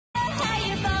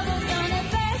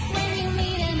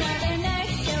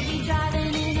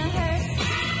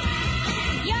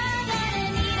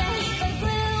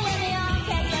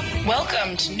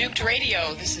Welcome to Nuked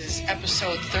Radio. This is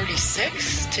episode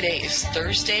 36. Today is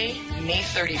Thursday, May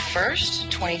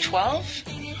 31st,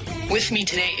 2012. With me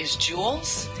today is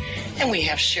Jules, and we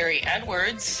have Sharry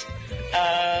Edwards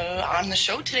on the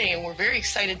show today, and we're very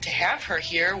excited to have her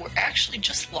here. We actually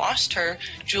just lost her.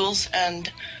 Jules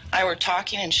and I were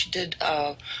talking, and she did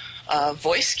a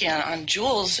voice scan on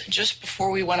Jules just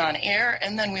before we went on air,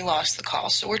 and then we lost the call.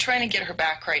 So we're trying to get her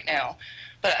back right now.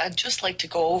 But I'd just like to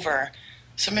go over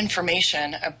some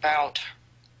information about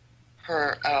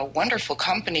her wonderful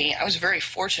company. I was very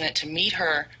fortunate to meet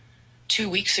her 2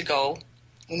 weeks ago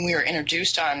when we were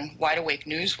introduced on Wide Awake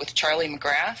News with Charlie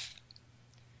McGrath.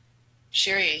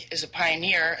 Sharry is a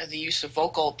pioneer of the use of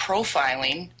vocal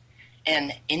profiling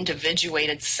and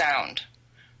individuated sound.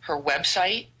 Her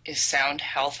website is Sound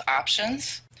Health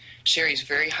Options. Sharry is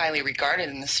very highly regarded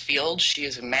in this field. She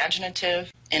is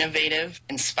imaginative, innovative,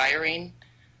 inspiring,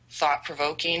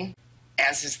 thought-provoking,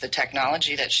 as is the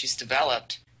technology that she's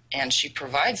developed, and she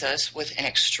provides us with an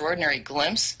extraordinary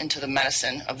glimpse into the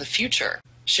medicine of the future.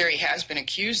 Sharry has been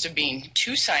accused of being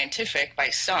too scientific by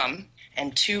some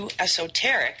and too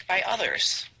esoteric by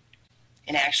others.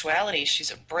 In actuality,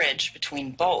 she's a bridge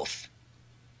between both.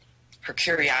 Her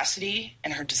curiosity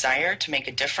and her desire to make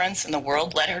a difference in the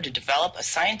world led her to develop a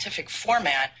scientific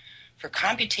format for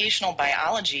computational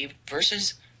biology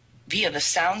via the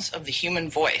sounds of the human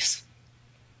voice.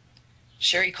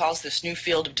 Sharry calls this new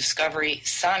field of discovery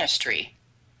sonistry,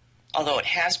 although it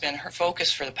has been her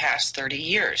focus for the past 30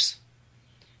 years.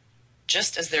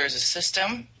 Just as there is a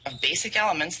system of basic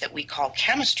elements that we call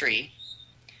chemistry,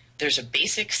 there's a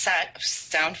basic set of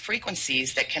sound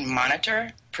frequencies that can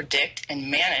monitor, predict,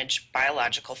 and manage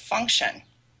biological function.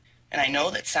 And I know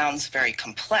that sounds very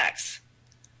complex,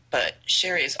 but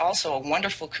Sharry is also a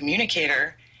wonderful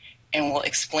communicator and will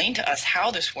explain to us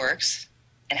how this works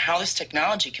and how this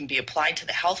technology can be applied to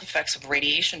the health effects of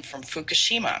radiation from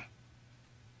Fukushima.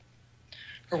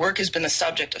 Her work has been the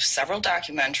subject of several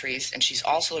documentaries, and she's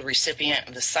also a recipient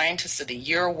of the Scientist of the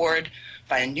Year Award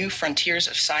by the New Frontiers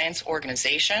of Science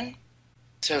organization.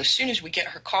 So as soon as we get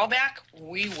her call back,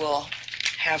 we will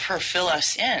have her fill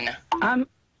us in. I'm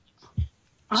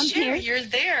Sharry, here. You're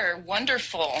there.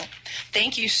 Wonderful.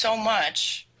 Thank you so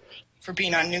much for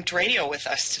being on Nuked Radio with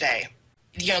us today.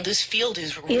 You know, this field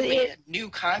is really a new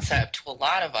concept to a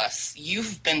lot of us.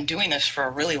 You've been doing this for a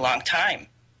really long time.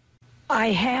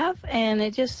 I have, and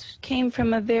it just came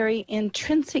from a very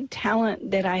intrinsic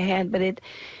talent that I had, but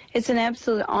it's an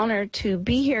absolute honor to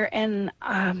be here, and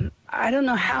I don't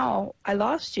know how I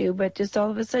lost you, but just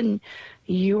all of a sudden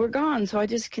you were gone, so I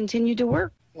just continued to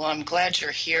work. Well, I'm glad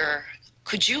you're here.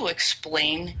 Could you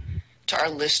explain to our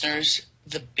listeners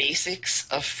the basics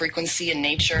of frequency in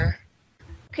nature?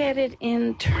 Look at it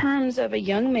in terms of a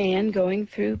young man going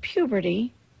through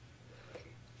puberty,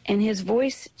 and his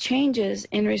voice changes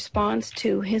in response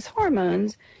to his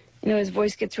hormones. You know, his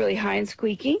voice gets really high and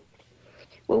squeaky.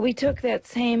 Well, we took that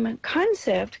same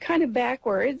concept kind of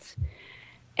backwards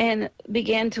and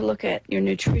began to look at your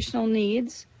nutritional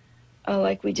needs,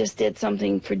 like we just did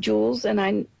something for Jules,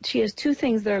 and she has two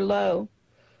things that are low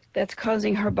that's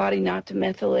causing her body not to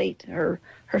methylate her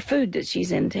food that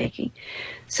she's intaking.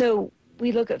 So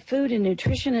we look at food and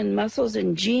nutrition and muscles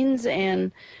and genes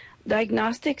and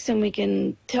diagnostics, and we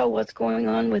can tell what's going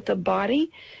on with the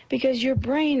body, because your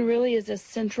brain really is a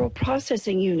central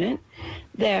processing unit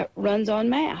that runs on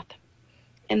math.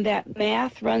 And that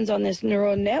math runs on this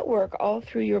neural network all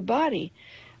through your body.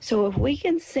 So if we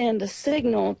can send a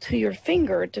signal to your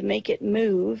finger to make it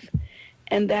move,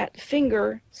 and that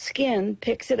finger skin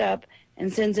picks it up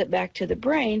and sends it back to the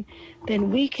brain, then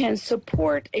we can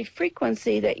support a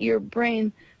frequency that your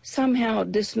brain somehow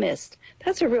dismissed.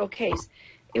 That's a real case.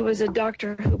 It was a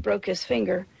doctor who broke his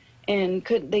finger, and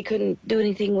they couldn't do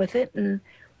anything with it, and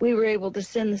we were able to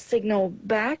send the signal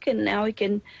back, and now he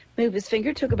can move his finger.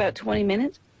 It took about 20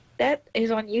 minutes. That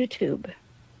is on YouTube.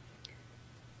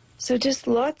 So just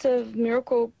lots of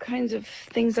miracle kinds of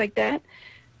things like that.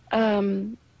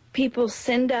 People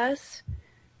send us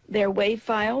their wave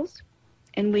files,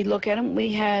 and we look at them.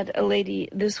 We had a lady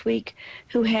this week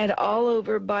who had all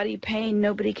over body pain.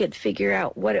 Nobody could figure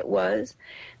out what it was.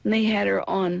 And they had her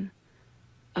on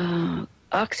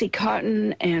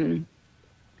Oxycontin and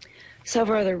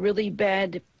several other really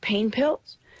bad pain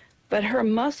pills. But her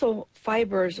muscle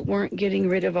fibers weren't getting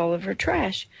rid of all of her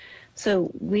trash.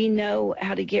 So we know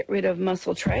how to get rid of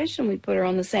muscle trash, and we put her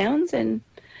on the sounds, and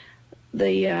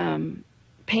the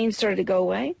pain started to go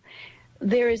away.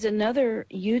 There is another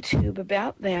YouTube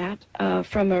about that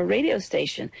from a radio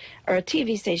station or a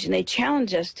TV station. They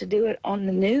challenged us to do it on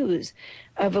the news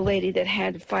of a lady that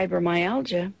had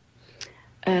fibromyalgia.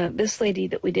 This lady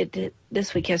that we did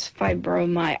this week has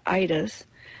fibromyalgia,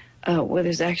 where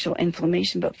there's actual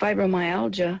inflammation, but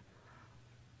fibromyalgia.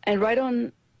 And right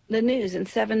on the news, in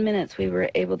 7 minutes, we were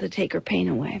able to take her pain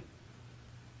away.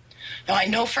 Now, I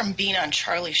know from being on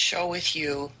Charlie's show with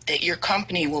you that your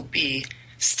company will be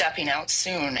stepping out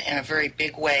soon in a very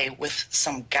big way with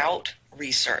some gout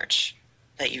research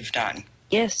that you've done.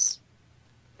 Yes.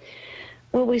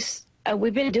 Well,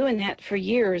 we've been doing that for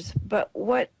years, but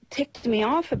what ticked me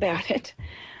off about it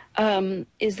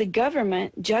is the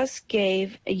government just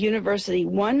gave a university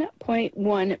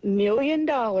 $1.1 million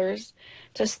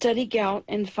to study gout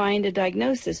and find a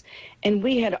diagnosis. And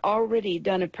we had already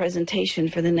done a presentation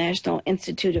for the National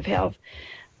Institute of Health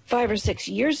 5 or 6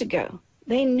 years ago.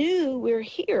 They knew we're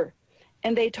here.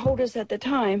 And they told us at the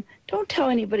time, don't tell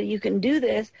anybody you can do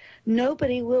this.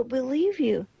 Nobody will believe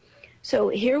you. So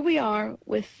here we are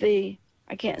with the,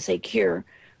 I can't say cure,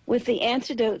 with the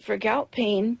antidote for gout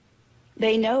pain.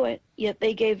 They know it, yet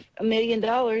they gave $1 million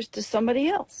to somebody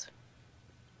else.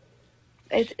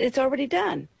 It's already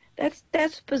done.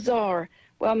 That's bizarre.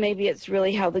 Well, maybe it's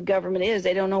really how the government is.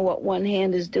 They don't know what one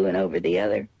hand is doing over the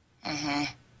other. Mm-hmm.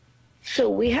 So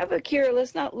we have a cure.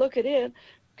 Let's not look at it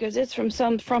because it's from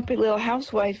some frumpy little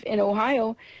housewife in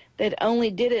Ohio that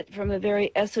only did it from a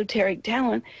very esoteric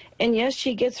talent. And yes,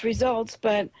 she gets results,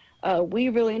 but we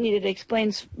really need it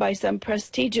explained by some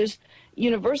prestigious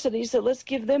university, so let's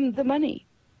give them the money.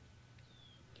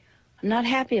 I'm not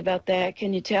happy about that,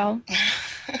 can you tell?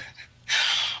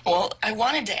 Well, I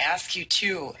wanted to ask you,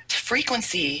 too,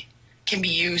 frequency can be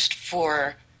used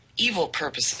for evil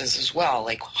purposes as well,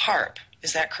 like HARP.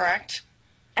 Is that correct?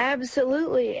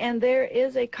 Absolutely, and there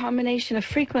is a combination of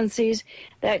frequencies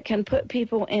that can put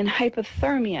people in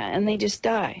hypothermia, and they just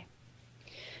die.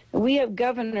 We have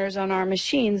governors on our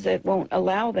machines that won't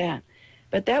allow that,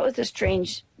 but that was a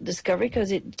strange discovery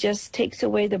because it just takes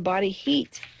away the body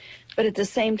heat. But at the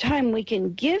same time, we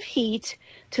can give heat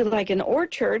to like an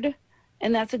orchard,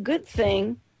 and that's a good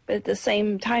thing, but at the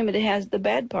same time, it has the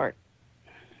bad part.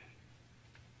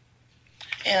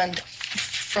 And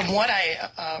from what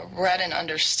I read and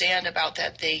understand about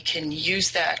that, they can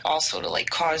use that also to like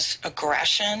cause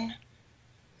aggression.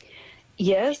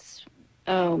 Yes,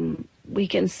 we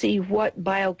can see what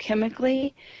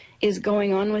biochemically is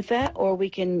going on with that, or we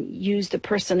can use the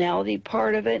personality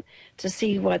part of it to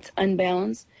see what's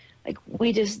unbalanced. Like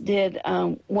we just did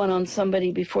one on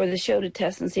somebody before the show to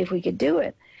test and see if we could do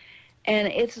it. And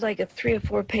it's like a 3 or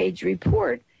 4 page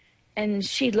report. And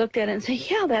she looked at it and said,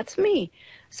 yeah, that's me.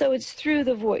 So it's through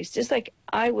the voice. Just like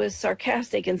I was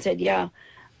sarcastic and said, yeah,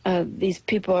 these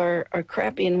people are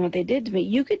crappy in what they did to me.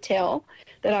 You could tell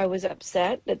that I was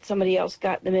upset that somebody else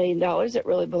got the $1 million that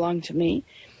really belonged to me.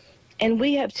 And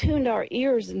we have tuned our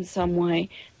ears in some way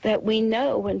that we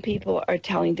know when people are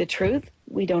telling the truth.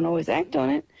 We don't always act on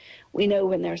it. We know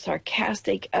when they're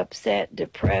sarcastic, upset,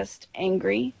 depressed,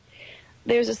 angry.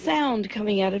 There's a sound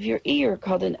coming out of your ear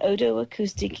called an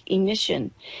otoacoustic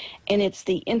emission. And it's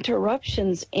the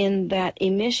interruptions in that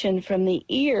emission from the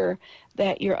ear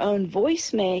that your own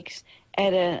voice makes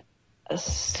at a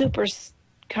super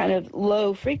kind of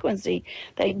low frequency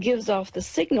that gives off the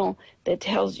signal that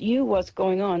tells you what's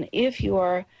going on if you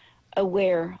are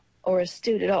aware or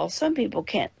astute at all. Some people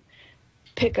can't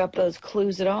pick up those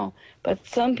clues at all, but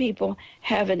some people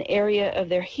have an area of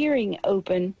their hearing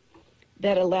open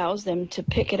that allows them to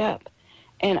pick it up.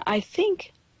 And I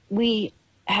think we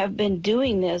have been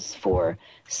doing this for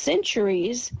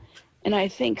centuries, and I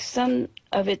think some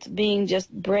of it's being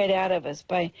just bred out of us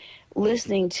by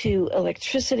listening to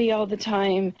electricity all the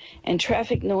time and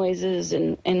traffic noises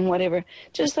and whatever.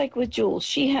 Just like with Jules,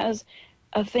 she has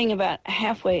a thing about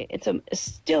halfway, it's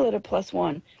still at a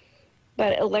 +1,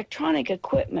 but electronic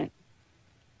equipment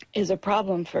is a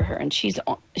problem for her, and she's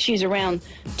around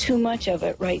too much of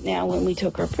it right now when we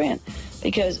took her print,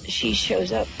 because she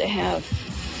shows up to have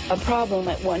a problem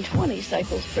at 120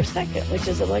 cycles per second, which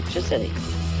is electricity.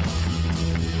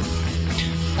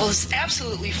 Well, it's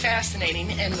absolutely fascinating,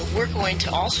 and we're going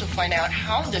to also find out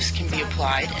how this can be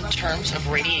applied in terms of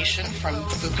radiation from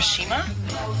Fukushima.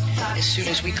 As soon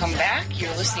as we come back,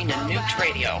 you're listening to Nuked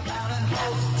Radio.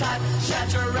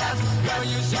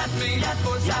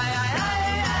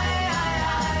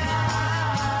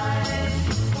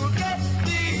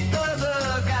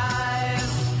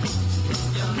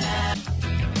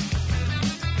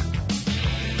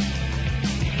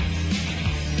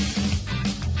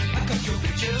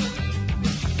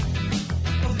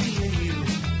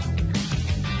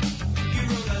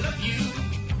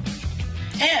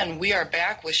 And we are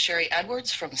back with Sharry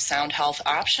Edwards from Sound Health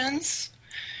Options.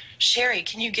 Sharry,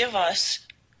 can you give us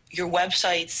your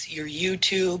websites, your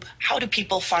YouTube? How do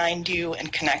people find you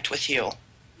and connect with you?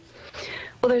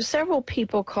 Well, there's several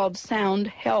people called Sound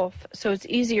Health, so it's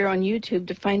easier on YouTube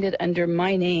to find it under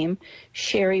my name,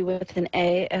 Sharry with an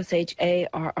A,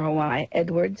 Sharry,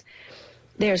 Edwards.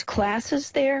 There's classes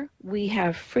there. We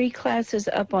have free classes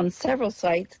up on several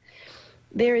sites.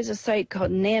 There is a site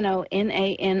called Nano,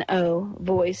 N-A-N-O,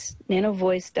 Voice,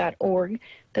 nanovoice.org,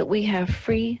 that we have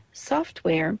free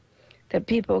software that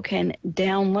people can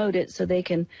download it so they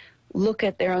can look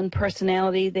at their own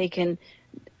personality. They can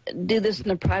do this in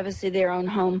the privacy of their own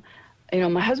home. You know,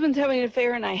 my husband's having an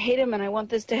affair and I hate him and I want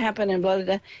this to happen and blah, blah,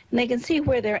 blah. And they can see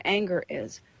where their anger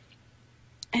is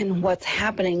and what's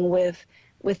happening with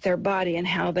their body and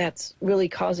how that's really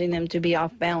causing them to be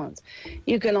off balance.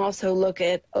 You can also look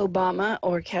at Obama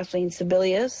or Kathleen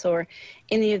Sebelius or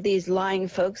any of these lying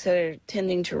folks that are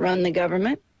tending to run the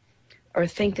government or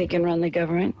think they can run the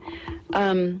government.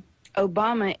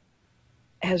 Obama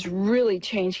has really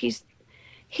changed.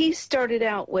 He started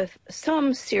out with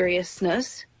some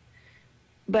seriousness,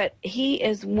 but he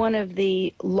is one of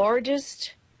the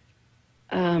largest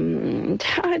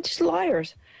just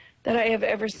liars that I have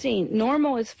ever seen.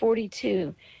 Normal is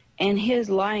 42, and his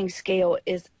lying scale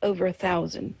is over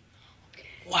 1,000.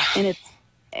 Wow.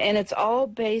 And it's all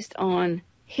based on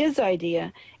his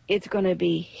idea. It's going to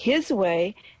be his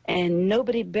way, and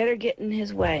nobody better get in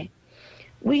his way.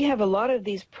 We have a lot of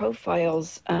these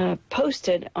profiles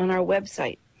posted on our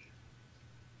website.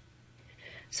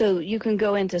 So you can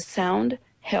go into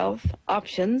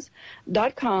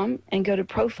soundhealthoptions.com and go to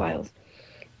profiles.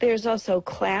 There's also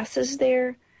classes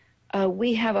there.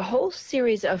 We have a whole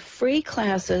series of free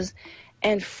classes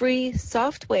and free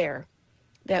software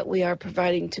that we are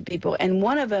providing to people. And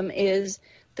one of them is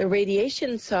the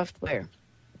radiation software.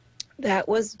 That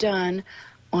was done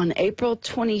on April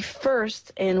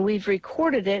 21st, and we've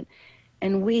recorded it,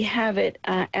 and we have it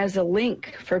as a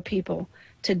link for people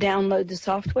to download the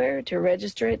software, to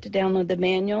register it, to download the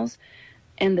manuals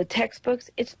and the textbooks.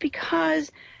 It's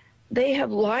because they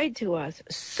have lied to us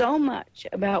so much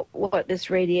about what this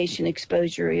radiation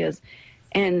exposure is.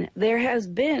 And there has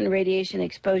been radiation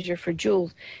exposure for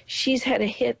Jules. She's had a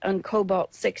hit on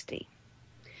cobalt-60,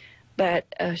 but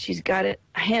she's got it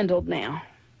handled now.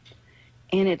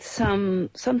 And it's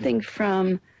something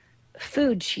from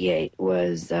food she ate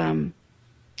was the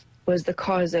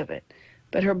cause of it.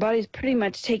 But her body's pretty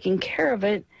much taking care of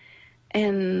it,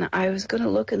 and I was going to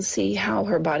look and see how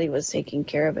her body was taking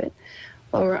care of it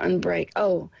while we're on break.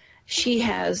 Oh, she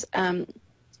has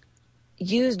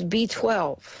used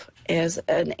B12 as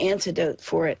an antidote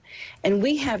for it. And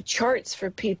we have charts for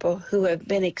people who have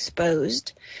been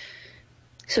exposed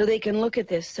so they can look at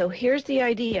this. So here's the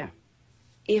idea.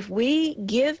 If we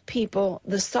give people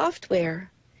the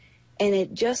software and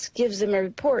it just gives them a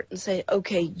report and say,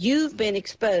 okay, you've been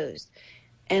exposed,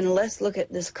 and let's look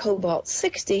at this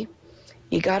cobalt-60.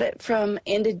 You got it from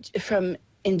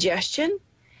ingestion,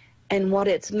 and what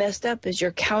it's messed up is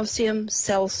your calcium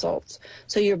cell salts.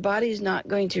 So your body's not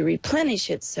going to replenish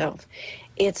itself.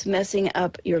 It's messing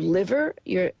up your liver,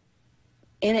 your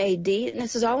NAD, and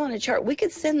this is all on a chart. We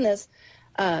could send this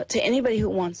to anybody who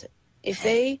wants it. If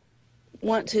they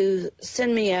want to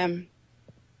send me a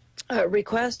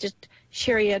request, just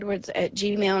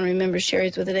SharryEdwards@gmail, and remember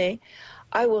Sharry's with an A.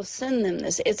 I will send them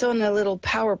this. It's on a little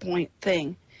PowerPoint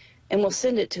thing, and we'll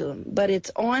send it to them. But it's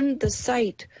on the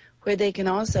site where they can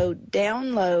also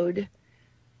download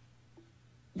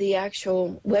the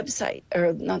actual website,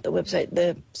 or not the website,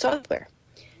 the software.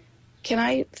 Can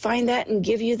I find that and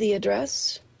give you the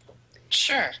address?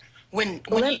 Sure. When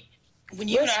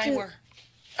you and I were...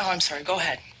 Oh, I'm sorry. Go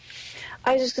ahead.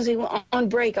 I was just going to say, well, on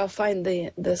break, I'll find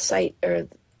the site or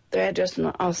the address,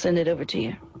 and I'll send it over to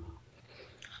you.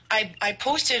 I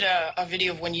posted a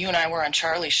video of when you and I were on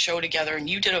Charlie's show together, and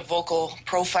you did a vocal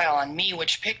profile on me,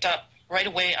 which picked up right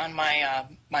away on my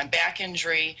back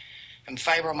injury and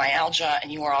fibromyalgia, and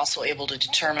you were also able to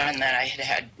determine that I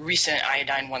had recent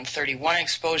iodine-131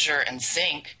 exposure and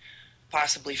zinc,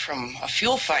 possibly from a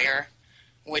fuel fire,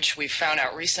 which we found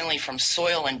out recently from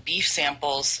soil and beef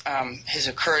samples has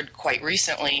occurred quite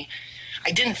recently.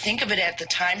 I didn't think of it at the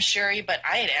time, Sharry, but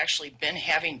I had actually been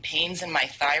having pains in my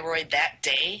thyroid that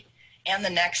day and the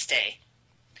next day.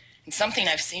 And something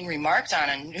I've seen remarked on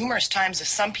and numerous times is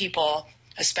some people,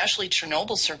 especially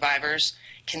Chernobyl survivors,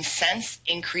 can sense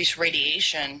increased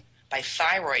radiation by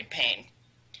thyroid pain.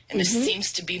 And this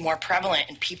seems to be more prevalent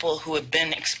in people who have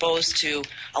been exposed to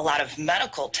a lot of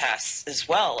medical tests as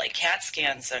well, like CAT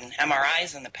scans and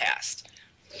MRIs in the past.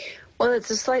 Well,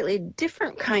 it's a slightly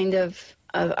different kind of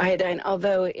of iodine,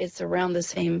 although it's around the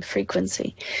same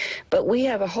frequency. But we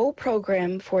have a whole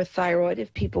program for thyroid.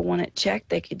 If people want it checked,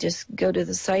 they could just go to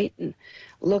the site and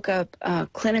look up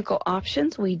clinical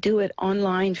options. We do it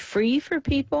online free for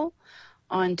people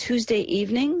on Tuesday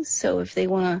evenings. So if they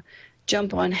want to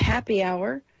jump on happy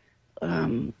hour,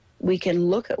 we can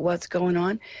look at what's going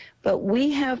on. But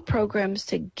we have programs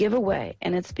to give away,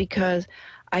 and it's because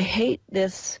I hate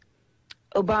this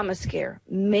Obama scare.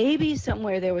 Maybe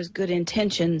somewhere there was good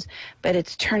intentions, but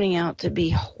it's turning out to be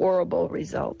horrible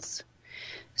results.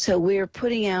 So we're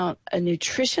putting out a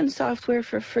nutrition software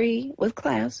for free with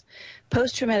class,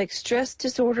 post-traumatic stress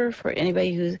disorder for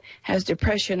anybody who has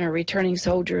depression or returning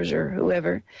soldiers or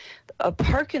whoever, a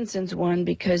Parkinson's one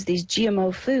because these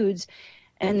GMO foods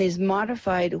and these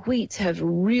modified wheats have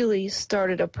really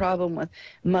started a problem with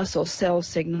muscle cell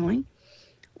signaling.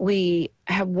 We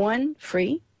have one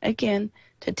free, again,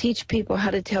 to teach people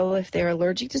how to tell if they're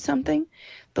allergic to something.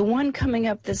 The one coming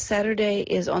up this Saturday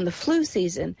is on the flu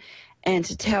season, and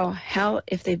to tell how,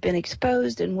 if they've been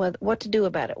exposed and what to do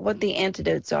about it, what the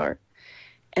antidotes are.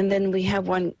 And then we have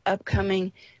one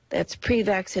upcoming that's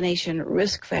pre-vaccination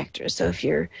risk factors. So if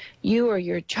you or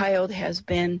your child has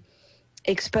been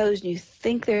exposed and you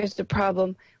think there's a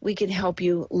problem, we can help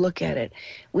you look at it.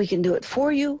 We can do it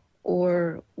for you,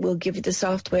 or we'll give you the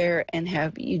software and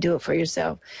have you do it for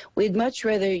yourself. We'd much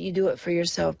rather you do it for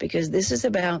yourself because this is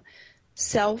about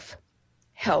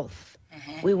self-health.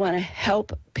 Mm-hmm. We want to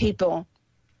help people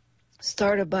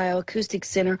start a bioacoustic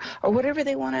center or whatever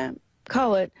they want to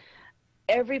call it.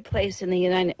 Every place in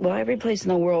every place in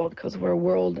the world, because we're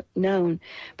world known.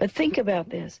 But think about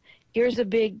this. Here's a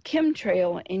big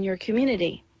chemtrail in your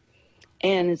community,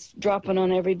 and it's dropping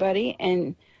on everybody,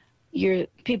 and your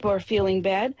people are feeling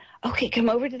bad. Okay, come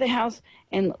over to the house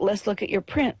and let's look at your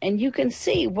print, and you can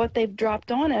see what they've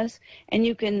dropped on us, and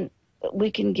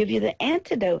we can give you the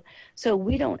antidote. So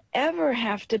we don't ever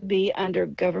have to be under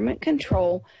government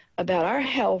control about our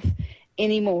health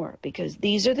anymore, because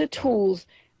these are the tools.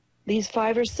 These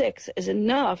 5 or 6 is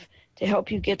enough to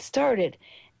help you get started.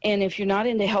 And if you're not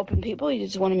into helping people, you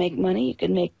just want to make money, you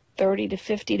can make $30 to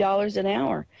 $50 an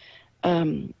hour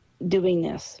doing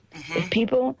this.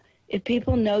 Mm-hmm. If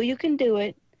people know you can do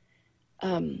it,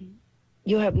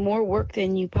 you'll have more work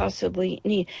than you possibly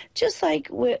need. Just like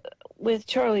with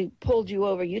Charlie pulled you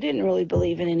over, you didn't really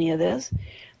believe in any of this,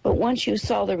 but once you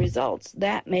saw the results,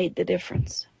 that made the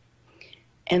difference.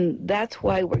 And that's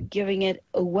why we're giving it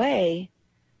away.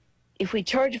 If we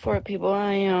charge for it, people,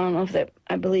 I don't know if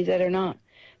I believe that or not,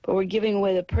 but we're giving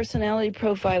away the personality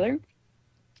profiler,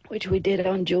 which we did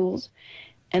on Jules,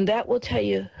 and that will tell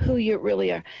you who you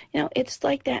really are. You know, it's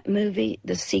like that movie,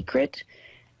 The Secret.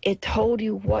 It told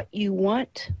you what you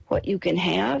want, what you can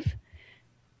have,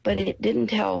 but it didn't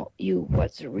tell you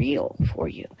what's real for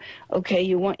you. Okay,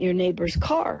 you want your neighbor's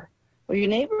car. Well, your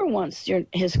neighbor wants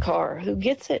his car. Who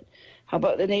gets it? How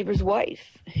about the neighbor's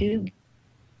wife?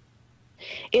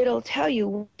 It'll tell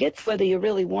you whether you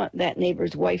really want that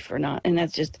neighbor's wife or not. And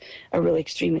that's just a really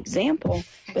extreme example,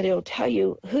 but it'll tell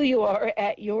you who you are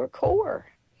at your core.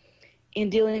 In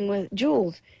dealing with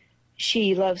Jules,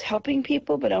 she loves helping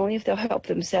people, but only if they'll help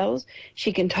themselves.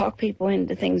 She can talk people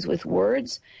into things with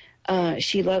words.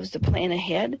 She loves to plan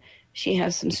ahead. She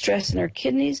has some stress in her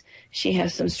kidneys. She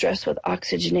has some stress with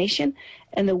oxygenation.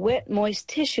 And the wet, moist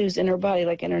tissues in her body,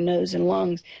 like in her nose and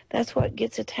lungs, that's what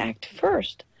gets attacked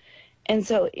first. And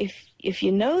so if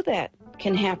you know that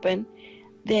can happen,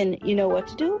 then you know what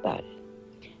to do about it.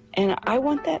 And I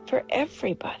want that for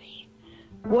everybody.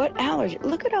 What allergy?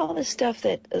 Look at all the stuff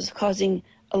that is causing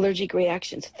allergic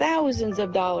reactions. Thousands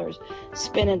of dollars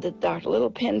spent at the doctor, little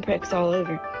pinpricks all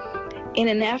over. In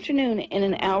an afternoon, in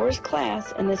an hour's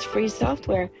class, in this free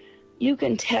software, you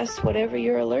can test whatever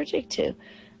you're allergic to,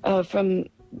 from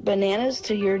bananas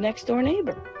to your next door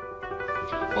neighbor.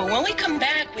 Well, when we come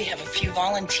back, we have a few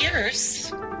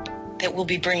volunteers that we'll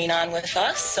be bringing on with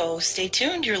us, so stay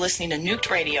tuned. You're listening to Nuked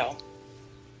Radio.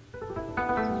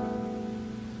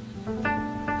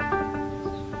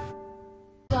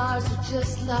 Stars are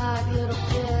just like little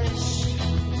fish.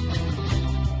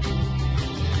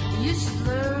 You should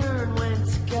learn when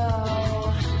to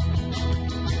go.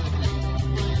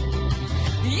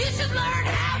 You should learn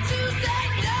how to say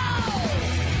no.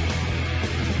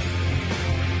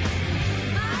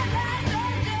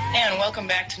 And welcome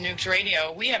back to Nuked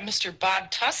Radio. We have Mr. Bob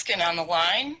Tuscan on the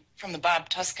line from the Bob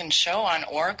Tuscan Show on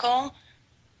Oracle.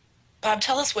 Bob,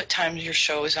 tell us what time your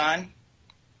show is on.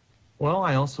 Well,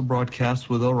 I also broadcast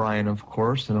with Orion, of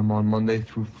course, and I'm on Monday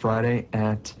through Friday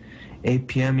at 8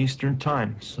 p.m. Eastern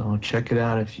Time. So check it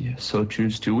out if you so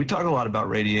choose to. We talk a lot about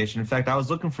radiation. In fact, I was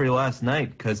looking for you last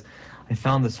night because I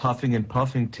found this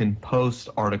Huffington Post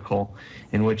article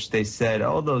in which they said,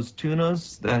 oh, those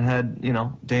tunas that had,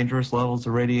 dangerous levels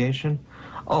of radiation,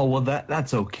 oh, well,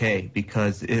 that's okay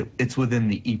because it's within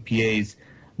the EPA's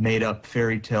made-up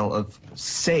fairy tale of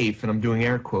safe, and I'm doing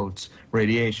air quotes,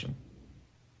 radiation.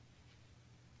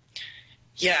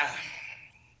 Yeah,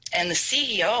 and the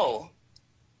CEO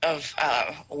of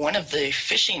one of the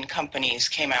fishing companies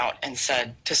came out and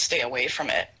said to stay away from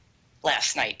it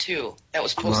last night too. That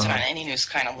was posted on Any News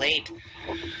kind of late.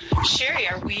 Sherry,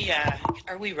 are we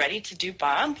ready to do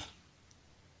Bob?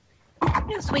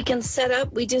 Yes, we can set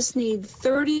up. We just need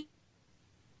 30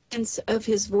 seconds of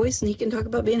his voice, and he can talk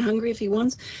about being hungry if he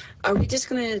wants. Are we just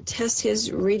going to test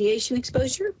his radiation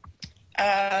exposure?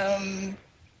 Yeah,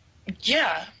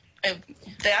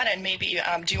 that, and maybe,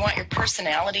 do you want your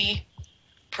personality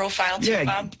profile too,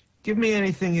 Bob? Give me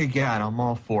anything you got. I'm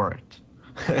all for it.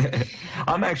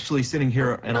 I'm actually sitting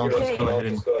here, and I'll just go ahead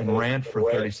and rant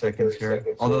for 30 seconds here.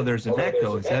 Although there's an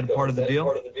echo, is that part of the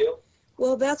deal?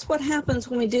 Well, that's what happens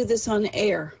when we do this on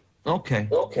air. Okay.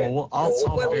 Well,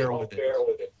 I'll bear with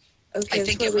it. Okay, I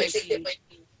think it might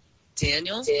be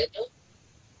Daniel. Let's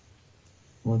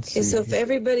see. Okay, so if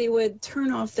everybody would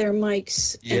turn off their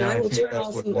mics, and I will turn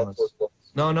off.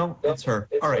 No, it's her.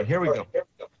 All right, here we go.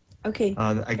 Okay.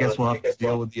 I guess we'll have to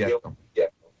deal with the echo.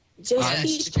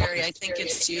 Just Sherry, I think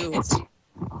it's you.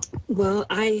 Well,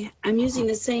 I'm using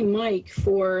the same mic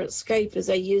for Skype as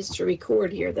I use to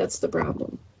record here. That's the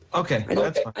problem. Okay,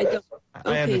 that's fine.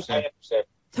 I understand.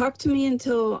 Talk to me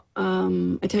until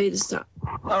I tell you to stop.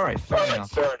 All right, fair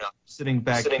enough. Sitting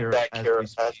back here as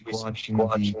we speak, watching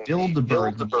the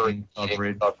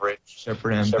Bilderberg coverage.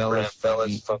 Shepard and Bellis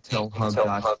from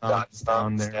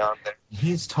intelhub.com down there.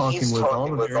 He's talking with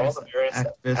all the various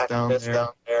activists down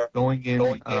there, going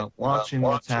in, watching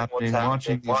what's happening,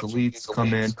 watching these elites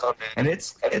come in, and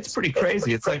it's pretty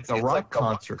crazy. It's like a rock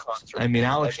concert. I mean,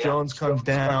 Alex Jones comes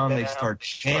down, they start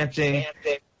chanting.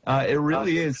 It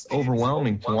really is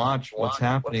overwhelming to watch what's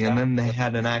happening. And then they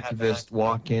had an activist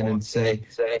walk in and say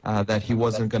that he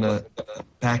wasn't going to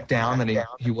back down, that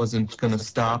he wasn't going to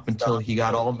stop until he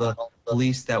got all the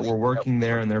police that were working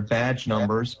there and their badge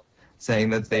numbers,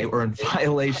 saying that they were in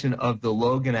violation of the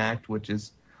Logan Act, which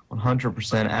is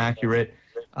 100% accurate.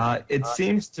 It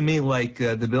seems to me like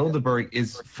the Bilderberg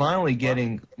is finally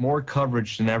getting more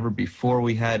coverage than ever before.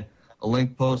 We had a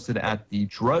link posted at the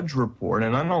Drudge Report,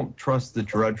 and I don't trust the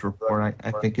Drudge Report.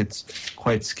 I think it's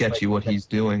quite sketchy what he's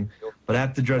doing. But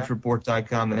at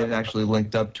thedrudgereport.com, they actually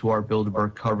linked up to our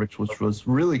Bilderberg coverage, which was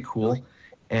really cool.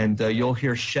 And you'll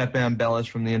hear Shep and Bellis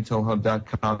from the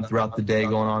intelhub.com throughout the day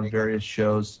going on various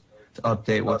shows to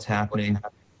update what's happening.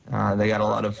 They got a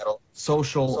lot of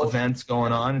social events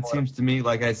going on. It seems to me,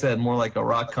 like I said, more like a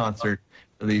rock concert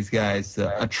for these guys,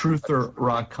 a truther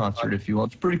rock concert, if you will.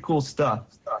 It's pretty cool stuff.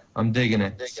 I'm digging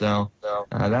it. So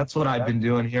that's what I've been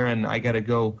doing here, and I got to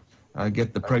go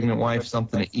get the pregnant wife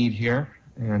something to eat here,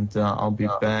 and I'll be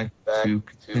back to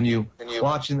continue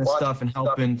watching this stuff and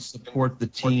helping support the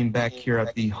team back here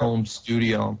at the home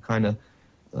studio. I'm kind of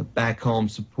back home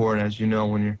support. As you know,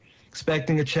 when you're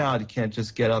expecting a child, you can't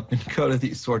just get up and go to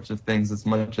these sorts of things as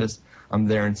much as I'm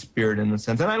there in spirit in a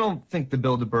sense. And I don't think the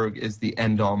Bilderberg is the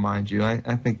end-all, mind you. I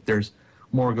think there's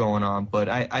more going on, but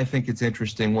I think it's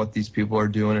interesting what these people are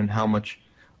doing and how much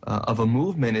of a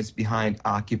movement is behind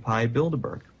Occupy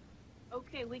Bilderberg.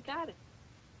 Okay, we got it.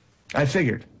 I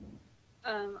figured.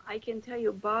 I can tell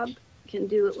you Bob can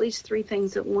do at least 3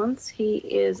 things at once. He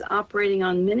is operating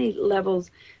on many levels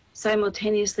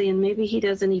simultaneously, and maybe he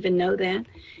doesn't even know that.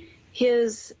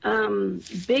 His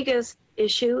biggest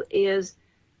issue is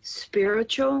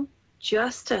spiritual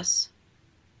justice.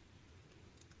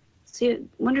 See, I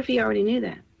wonder if he already knew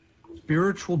that.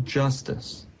 Spiritual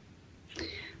justice.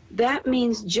 That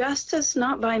means justice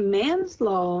not by man's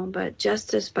law, but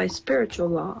justice by spiritual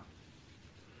law.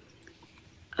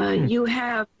 You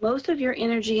have most of your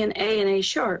energy in A and A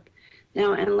sharp.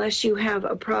 Now, unless you have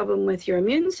a problem with your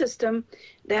immune system,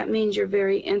 that means you're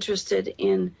very interested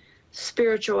in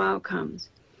spiritual outcomes.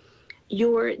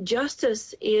 Your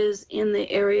justice is in the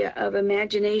area of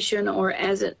imagination, or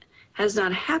as it has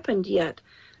not happened yet.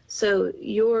 So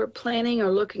you're planning or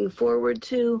looking forward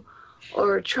to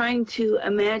or trying to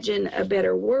imagine a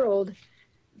better world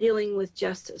dealing with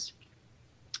justice.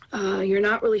 You're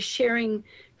not really sharing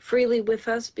freely with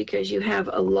us because you have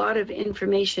a lot of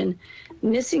information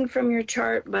missing from your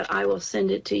chart, but I will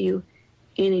send it to you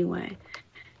anyway.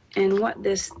 And what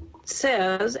this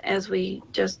says, as we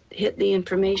just hit the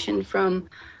information from,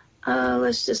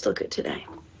 let's just look at today.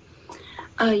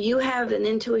 You have an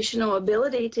intuitional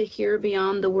ability to hear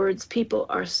beyond the words people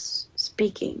are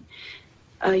speaking.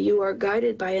 You are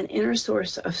guided by an inner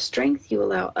source of strength. You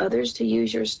allow others to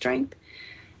use your strength.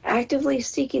 Actively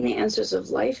seeking the answers of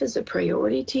life is a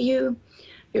priority to you.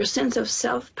 Your sense of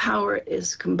self-power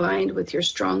is combined with your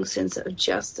strong sense of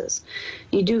justice.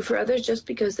 You do for others just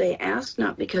because they ask,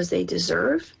 not because they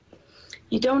deserve.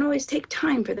 You don't always take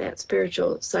time for that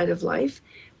spiritual side of life,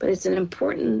 but it's an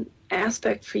important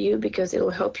aspect for you because it'll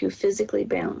help you physically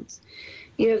balance.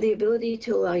 You have the ability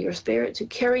to allow your spirit to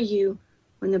carry you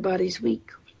when the body's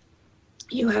weak.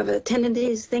 You have a tendency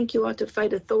to think you ought to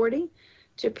fight authority,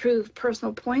 to prove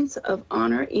personal points of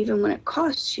honor even when it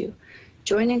costs you.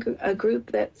 Joining a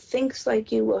group that thinks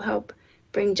like you will help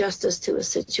bring justice to a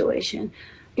situation.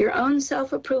 Your own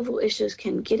self-approval issues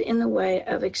can get in the way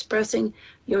of expressing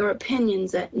your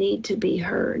opinions that need to be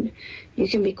heard. You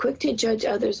can be quick to judge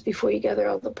others before you gather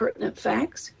all the pertinent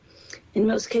facts. In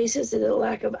most cases, it's a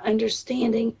lack of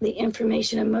understanding the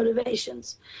information and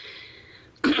motivations.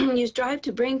 You strive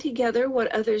to bring together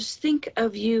what others think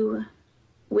of you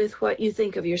with what you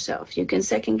think of yourself. You can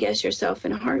second-guess yourself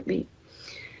in a heartbeat.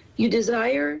 The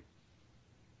desire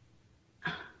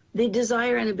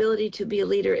and ability to be a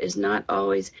leader is not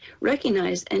always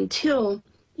recognized until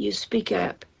you speak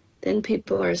up. Then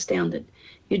people are astounded.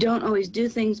 You don't always do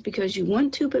things because you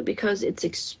want to, but because it's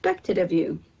expected of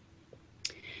you.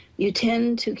 You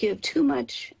tend to give too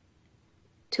much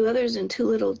to others and too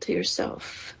little to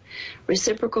yourself.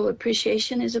 Reciprocal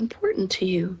appreciation is important to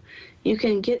you. You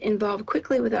can get involved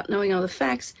quickly without knowing all the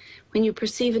facts. When you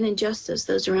perceive an injustice,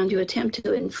 those around you attempt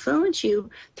to influence you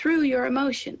through your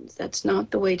emotions. That's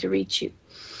not the way to reach you.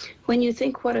 When you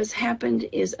think what has happened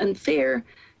is unfair,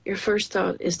 your first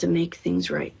thought is to make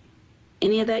things right.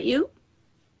 Any of that you?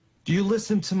 Do you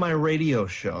listen to my radio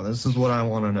show? This is what I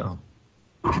want to know.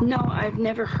 No, I've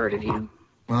never heard of you.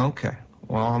 Okay.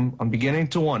 Well, I'm beginning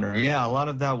to wonder. Yeah, a lot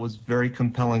of that was very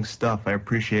compelling stuff. I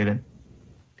appreciate it.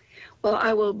 Well,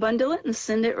 I will bundle it and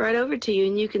send it right over to you,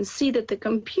 and you can see that the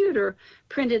computer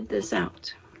printed this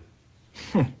out.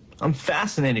 I'm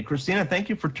fascinated. Christina, thank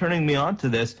you for turning me on to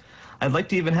this. I'd like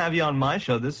to even have you on my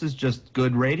show. This is just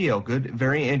good radio, good,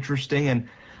 very interesting, and,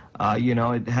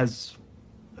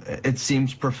 it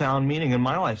seems profound meaning in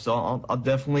my life. So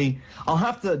I'll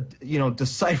have to,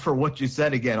 decipher what you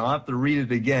said again. I'll have to read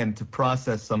it again to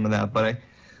process some of that, but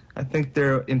I think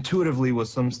there intuitively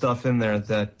was some stuff in there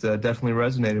that definitely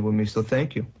resonated with me, so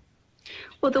thank you.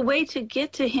 Well, the way to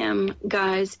get to him,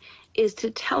 guys, is to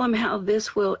tell him how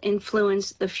this will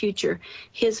influence the future,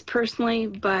 his personally,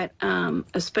 but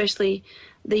especially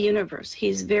the universe.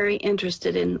 He's very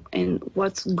interested in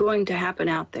what's going to happen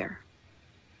out there.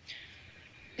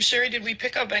 Sherry, did we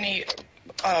pick up any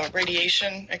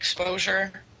radiation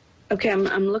exposure? Okay,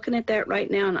 I'm looking at that right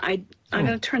now, and I'm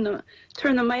going to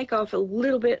turn the mic off a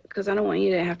little bit because I don't want you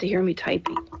to have to hear me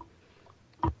typing.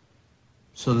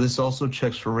 So this also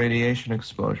checks for radiation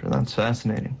exposure. That's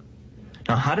fascinating.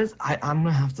 Now, I'm going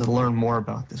to have to learn more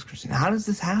about this, Christina. How does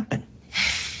this happen?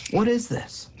 What is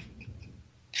this?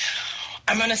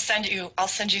 I'll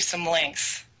send you some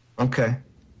links. Okay.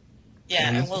 Yeah,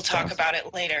 and we'll talk about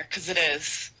it later because it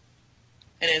is,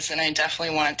 and I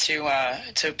definitely want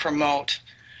to promote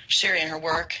Sherry and her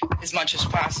work as much as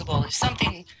possible.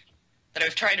 Something that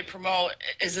I've tried to promote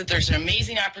is that there's an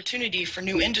amazing opportunity for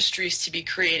new industries to be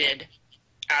created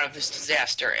out of this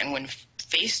disaster. And when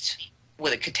faced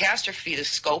with a catastrophe, the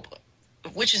scope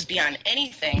of which is beyond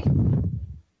anything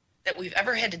that we've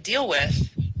ever had to deal with,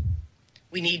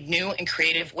 we need new and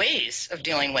creative ways of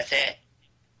dealing with it.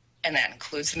 And that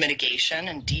includes mitigation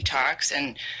and detox,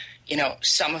 and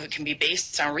some of it can be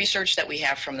based on research that we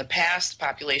have from the past,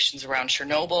 populations around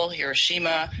Chernobyl,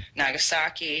 Hiroshima,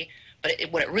 Nagasaki. But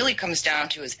what it really comes down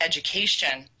to is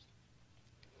education.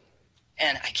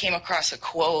 And I came across a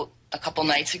quote a couple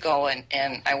nights ago,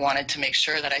 and I wanted to make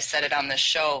sure that I said it on this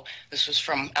show. This was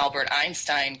from Albert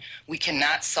Einstein. We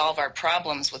cannot solve our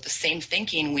problems with the same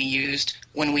thinking we used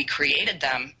when we created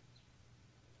them.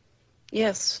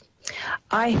 Yes.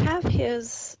 I have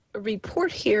his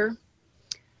report here,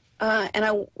 and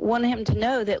I want him to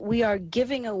know that we are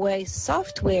giving away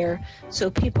software so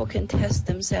people can test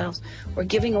themselves. We're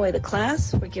giving away the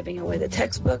class, we're giving away the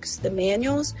textbooks, the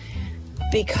manuals,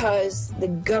 because the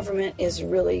government is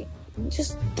really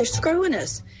they're screwing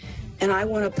us. And I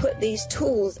want to put these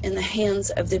tools in the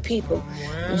hands of the people.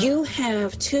 You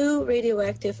have 2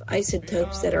 radioactive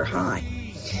isotopes that are high,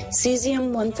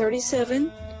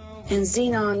 cesium-137 and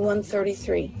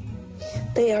xenon-133.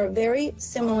 They are very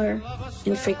similar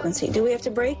in frequency. Do we have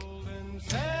to break?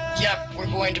 Yep, we're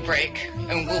going to break,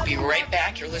 and we'll be right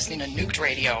back. You're listening to Nuked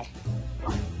Radio.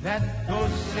 That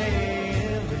goes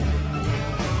sailing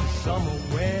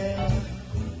somewhere.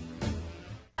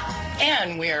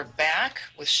 And we are back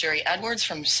with Sharry Edwards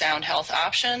from Sound Health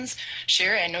Options.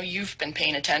 Sharry, I know you've been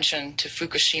paying attention to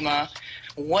Fukushima.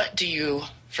 What do you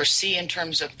foresee in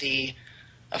terms of the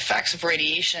effects of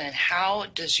radiation, and how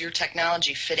does your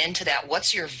technology fit into that?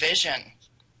 What's your vision?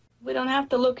 We don't have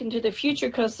to look into the future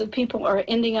because the people are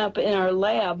ending up in our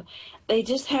lab. They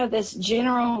just have this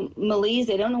general malaise.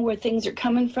 They don't know where things are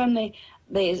coming from.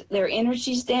 Their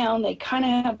energy's down. They kind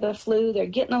of have the flu. They're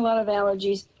getting a lot of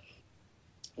allergies.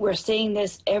 We're seeing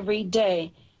this every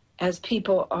day as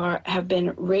people have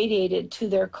been radiated to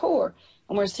their core.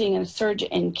 And we're seeing a surge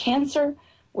in cancer.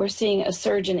 We're seeing a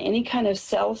surge in any kind of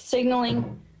cell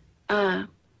signaling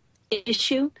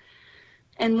issue.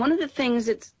 And one of the things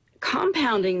that's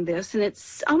compounding this, and it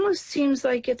almost seems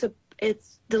like it's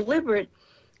deliberate,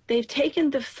 they've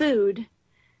taken the food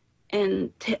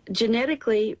and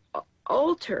genetically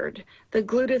altered the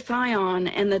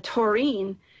glutathione and the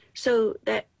taurine so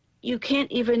that you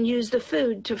can't even use the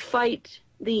food to fight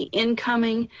the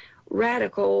incoming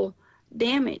radical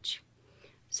damage.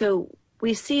 So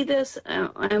we see this,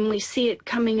 and we see it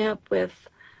coming up with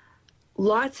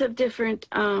lots of different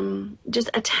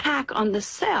just attack on the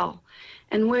cell.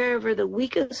 And wherever the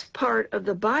weakest part of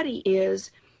the body is,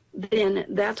 then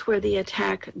that's where the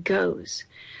attack goes.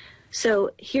 So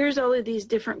here's all of these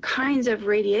different kinds of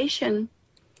radiation,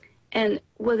 and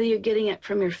whether you're getting it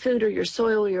from your food or your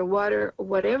soil or your water or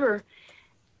whatever,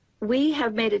 we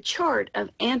have made a chart of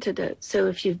antidotes. So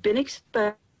if you've been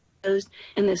exposed, and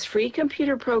this free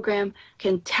computer program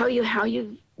can tell you how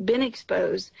you've been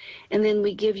exposed, and then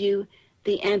we give you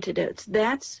the antidotes.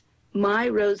 That's my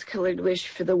rose-colored wish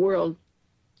for the world.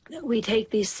 We take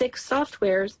these 6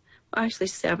 softwares, well, actually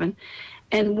 7,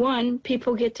 and 1,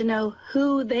 people get to know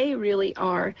who they really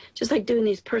are. Just like doing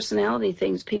these personality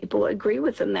things, people agree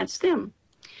with them, that's them.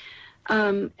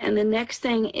 And the next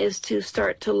thing is to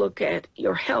start to look at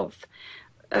your health.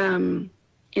 In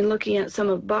looking at some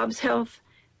of Bob's health,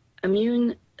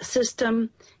 immune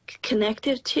system,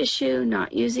 connective tissue,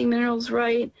 not using minerals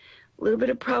right, a little bit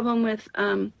of problem with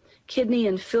kidney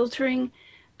and filtering,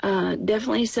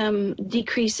 definitely some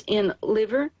decrease in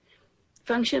liver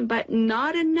function, but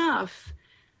not enough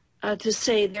to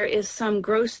say there is some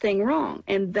gross thing wrong.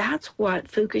 And that's what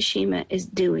Fukushima is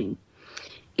doing.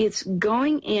 It's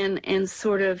going in and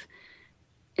sort of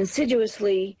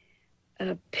insidiously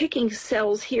picking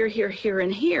cells here, here, here,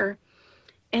 and here.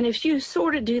 And if you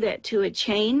sort of do that to a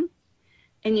chain,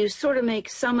 and you sort of make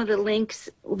some of the links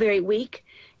very weak,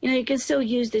 you can still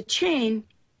use the chain,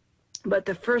 but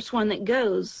the first one that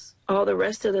goes, all the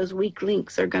rest of those weak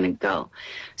links are going to go.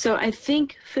 So I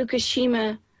think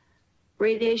Fukushima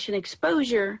radiation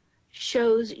exposure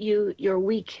shows you your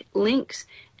weak links,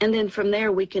 and then from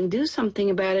there we can do something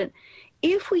about it.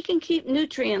 If we can keep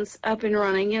nutrients up and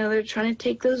running, they're trying to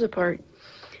take those apart.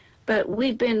 But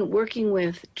we've been working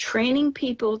with training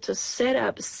people to set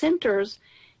up centers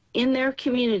in their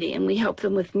community, and we help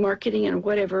them with marketing and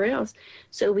whatever else.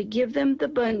 So we give them the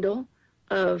bundle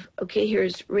of, okay,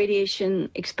 here's radiation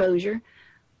exposure,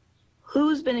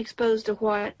 who's been exposed to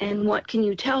what, and what can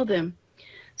you tell them?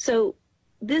 So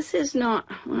this is not,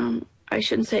 I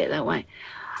shouldn't say it that way.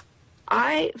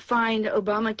 I find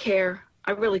Obamacare,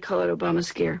 I really call it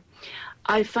Obamacare,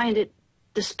 I find it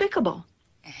despicable.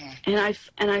 And I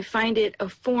find it a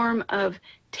form of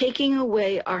taking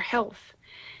away our health.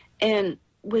 And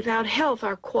without health,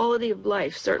 our quality of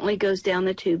life certainly goes down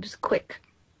the tubes quick.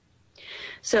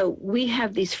 So we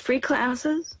have these free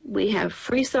classes. We have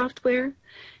free software.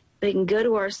 They can go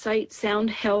to our site,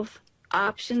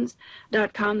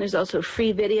 soundhealthoptions.com. There's also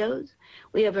free videos.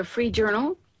 We have a free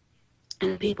journal.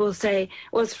 And people say,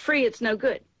 well, it's free, it's no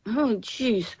good. Oh,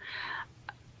 geez.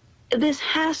 This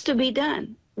has to be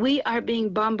done. We are being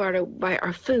bombarded by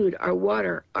our food, our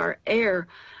water, our air,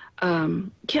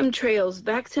 chemtrails,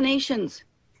 vaccinations.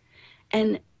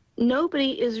 And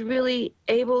nobody is really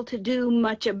able to do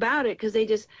much about it because they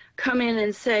just come in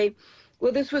and say,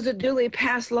 well, this was a duly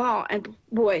passed law. And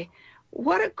boy,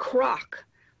 what a crock.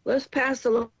 Let's pass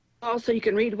the law so you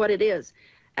can read what it is.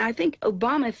 And I think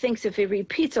Obama thinks if he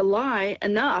repeats a lie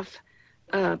enough,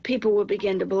 people will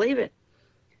begin to believe it.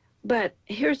 But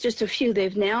here's just a few.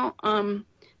 They've now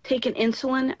taken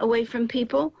insulin away from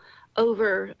people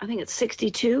over, I think it's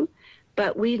 62.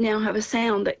 But we now have a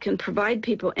sound that can provide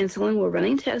people insulin. We're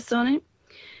running tests on it.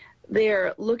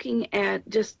 They're looking at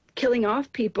just killing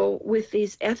off people with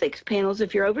these ethics panels.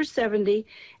 If you're over 70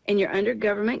 and you're under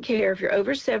government care, if you're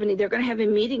over 70, they're going to have a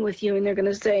meeting with you and they're going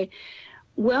to say,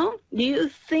 well, do you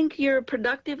think you're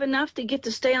productive enough to get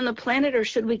to stay on the planet, or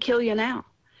should we kill you now?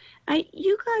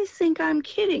 You guys think I'm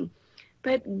kidding,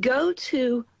 but go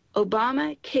to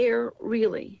Obamacare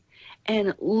Really,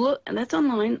 and look, and that's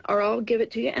online, or I'll give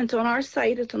it to you, and it's on our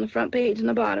site. It's on the front page in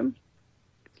the bottom.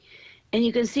 And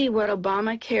you can see what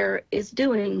Obamacare is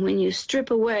doing when you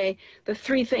strip away the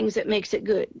three things that makes it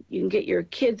good. You can get your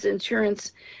kids'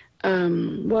 insurance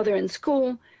while they're in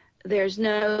school. There's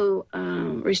no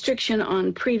restriction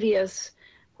on previous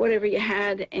whatever you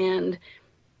had, and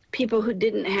people who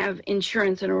didn't have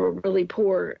insurance and were really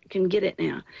poor can get it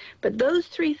now. But those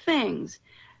three things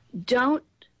don't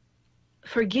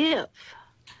forgive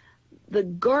the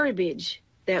garbage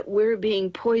that we're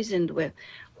being poisoned with.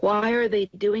 Why are they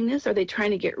doing this? Are they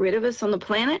trying to get rid of us on the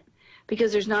planet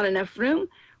because there's not enough room?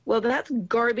 Well, that's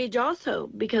garbage also,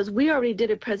 because we already did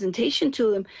a presentation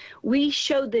to them. We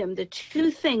showed them the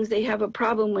two things they have a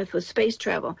problem with space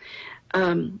travel,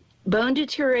 bone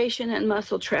deterioration and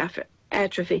muscle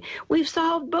atrophy. We've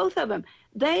solved both of them.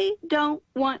 They don't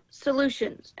want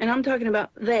solutions. And I'm talking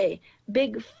about they,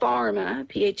 big pharma,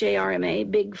 P-H-A-R-M-A,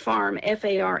 big farm,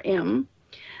 F-A-R-M,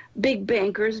 big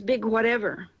bankers, big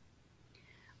whatever.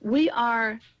 We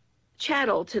are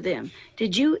chattel to them.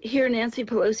 Did you hear Nancy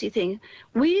Pelosi thing?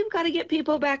 We've got to get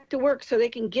people back to work so they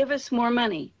can give us more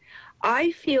money.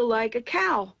 I feel like a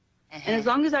cow. And as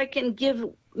long as I can give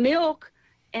milk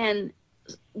and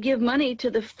give money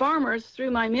to the farmers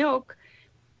through my milk,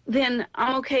 then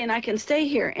I'm okay and I can stay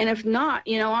here. And if not,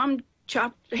 I'm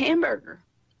chopped hamburger.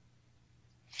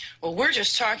 Well, we're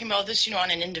just talking about this,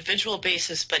 on an individual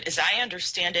basis. But as I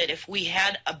understand it, if we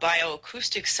had a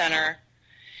bioacoustic center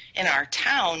in our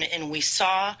town and we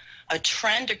saw a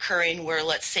trend occurring where,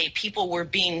 let's say, people were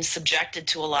being subjected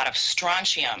to a lot of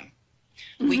strontium,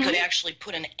 we could actually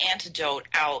put an antidote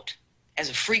out as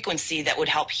a frequency that would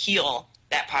help heal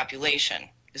that population.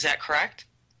 Is that correct?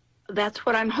 That's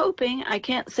what I'm hoping. I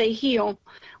can't say heal.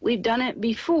 We've done it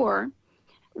before.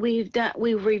 We've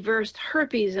reversed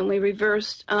herpes, and we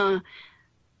reversed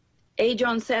age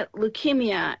onset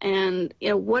leukemia, and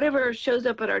whatever shows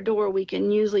up at our door we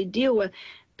can usually deal with,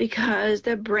 because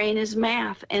the brain is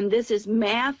math, and this is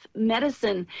math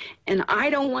medicine, and I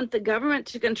don't want the government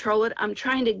to control it. I'm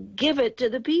trying to give it to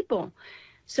the people.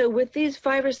 So with these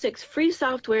 5 or 6 free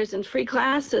softwares and free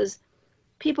classes,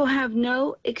 people have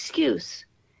no excuse.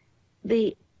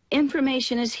 The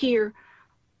information is here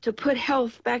to put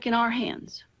health back in our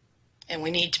hands. And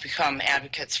we need to become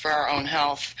advocates for our own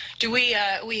health. Do we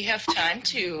have time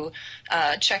to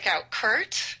check out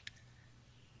Kurt?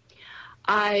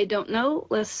 I don't know.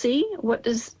 Let's see. What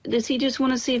does he just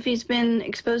want to see if he's been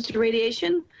exposed to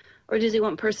radiation, or does he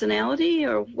want personality,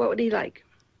 or what would he like?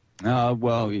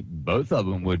 Well, both of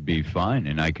them would be fine,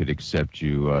 and I could accept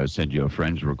you, send you a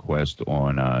friend's request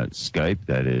on Skype,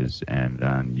 that is,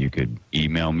 and you could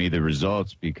email me the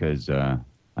results, because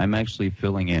I'm actually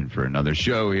filling in for another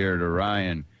show here at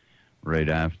Orion right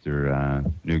after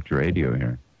Nuked Radio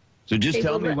here. So just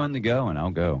tell me when to go, and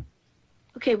I'll go.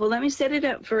 Okay, well, let me set it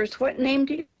up first. What name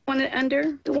do you want it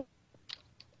under?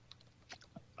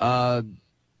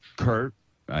 Kurt,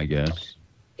 I guess.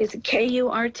 Is it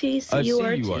K-U-R-T?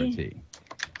 C-U-R-T? C-U-R-T.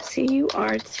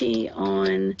 C-U-R-T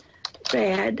on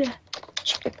Rad.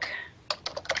 Check.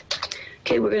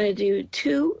 Okay, we're going to do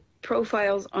 2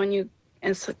 profiles on you,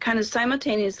 and so kind of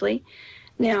simultaneously.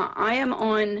 Now, I am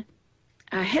on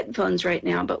headphones right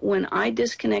now, but when I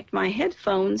disconnect my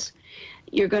headphones,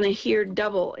 you're going to hear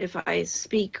double if I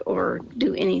speak or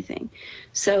do anything.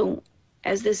 So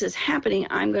as this is happening,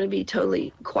 I'm going to be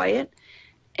totally quiet.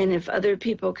 And if other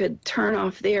people could turn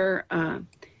off their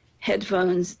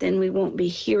headphones, then we won't be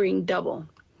hearing double.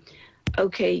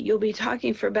 Okay, you'll be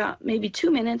talking for about maybe 2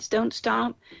 minutes. Don't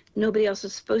stop. Nobody else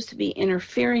is supposed to be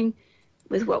interfering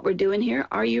with what we're doing here.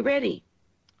 Are you ready?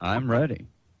 I'm ready.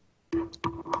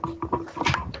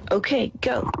 Okay,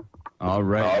 go. All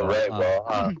right.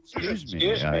 Well, excuse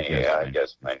me. I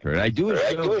guess I do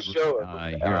a show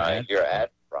here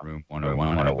at Room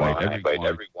 101. I invite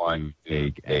everyone to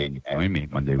take and join me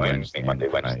Monday, Wednesday,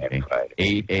 and Friday.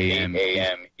 8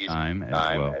 a.m. time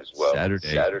as well.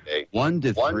 Saturday 1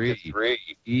 to 3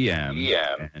 p.m.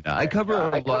 And I cover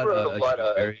a lot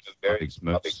of various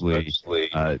topics, mostly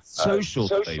social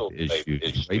type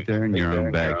issues, right there in your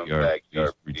own backyard.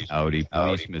 Police brutality,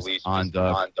 police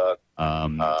misconduct,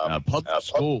 public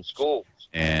schools,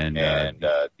 and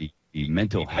the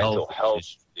mental health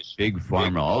big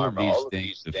pharma, all of these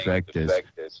things affect us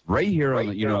right here on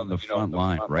the, on the front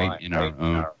line, right in our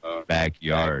own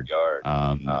backyard.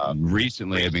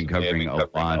 Recently, I've been covering a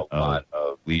lot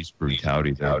of police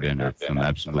brutality. There have been some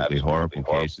absolutely horrible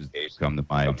cases that have come to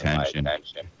my attention,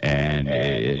 and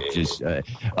it's just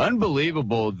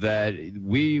unbelievable that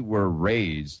we were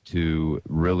raised to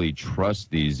really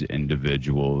trust these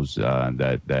individuals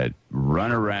that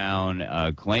run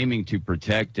around claiming to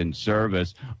protect and serve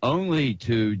us, only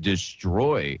to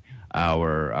destroy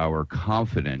our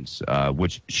confidence,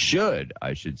 which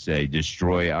I should say,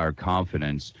 destroy our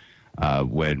confidence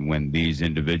when these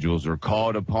individuals are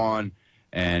called upon,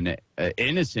 and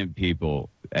innocent people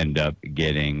end up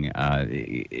getting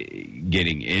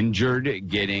injured,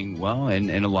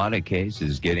 in a lot of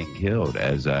cases, getting killed.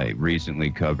 As I recently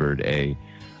covered a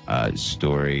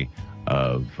story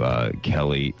of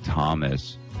Kelly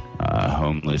Thomas, a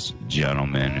homeless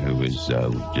gentleman who was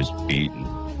just beaten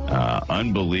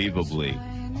unbelievably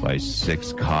by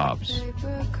 6 cops.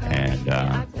 And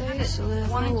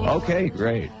okay,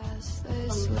 great.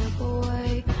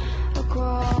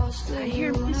 I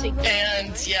hear music.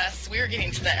 And yes, we're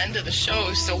getting to the end of the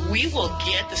show, so we will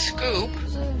get the scoop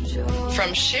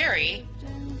from Sharry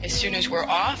as soon as we're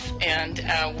off, and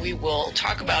we will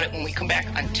talk about it when we come back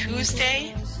on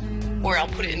Tuesday, or I'll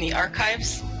put it in the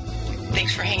archives.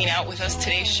 Thanks for hanging out with us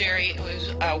today, Sharry. It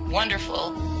was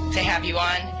wonderful to have you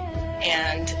on,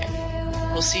 and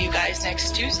we'll see you guys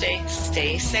next Tuesday.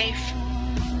 Stay safe.